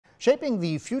Shaping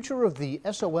the future of the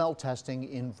SOL testing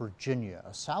in Virginia,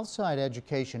 a Southside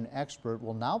education expert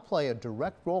will now play a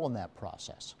direct role in that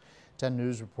process. 10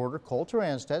 News reporter Coulter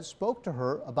Anstead spoke to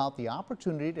her about the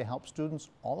opportunity to help students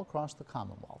all across the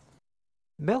Commonwealth.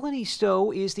 Melanie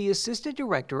Stowe is the assistant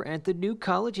director at the New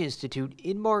College Institute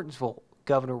in Martinsville.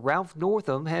 Governor Ralph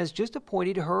Northam has just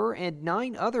appointed her and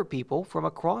 9 other people from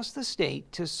across the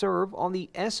state to serve on the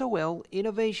SOL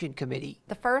Innovation Committee.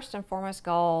 The first and foremost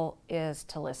goal is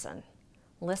to listen.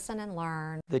 Listen and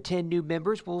learn. The 10 new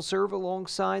members will serve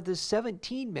alongside the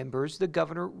 17 members the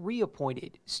governor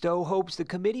reappointed. Stowe hopes the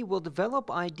committee will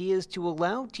develop ideas to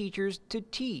allow teachers to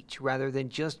teach rather than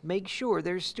just make sure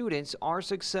their students are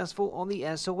successful on the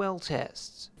SOL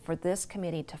tests. For this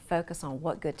committee to focus on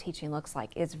what good teaching looks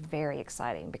like is very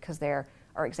exciting because there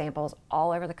are examples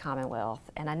all over the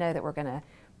Commonwealth, and I know that we're going to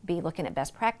be looking at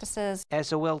best practices.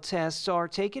 SOL tests are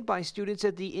taken by students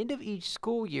at the end of each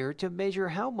school year to measure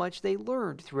how much they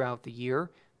learned throughout the year.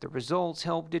 The results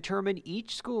help determine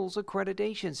each school's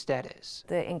accreditation status.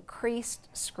 The increased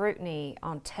scrutiny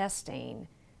on testing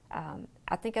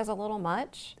I think is a little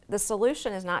much. The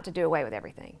solution is not to do away with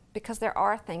everything because there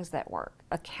are things that work.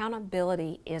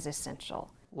 Accountability is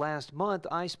essential. Last month,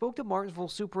 I spoke to Martinsville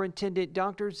Superintendent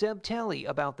Dr. Zeb Talley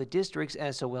about the district's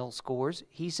SOL scores.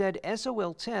 He said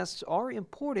SOL tests are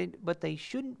important, but they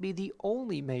shouldn't be the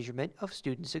only measurement of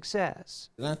student success.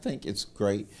 And I think it's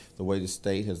great the way the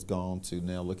state has gone to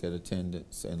now look at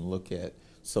attendance and look at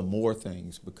some more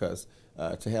things because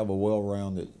to have a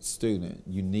well-rounded student,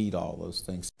 you need all those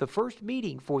things. The first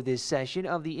meeting for this session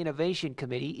of the Innovation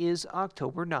Committee is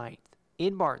October 9th.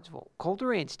 In Martinsville, Coulter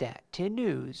Anstead, 10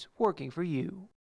 News, working for you.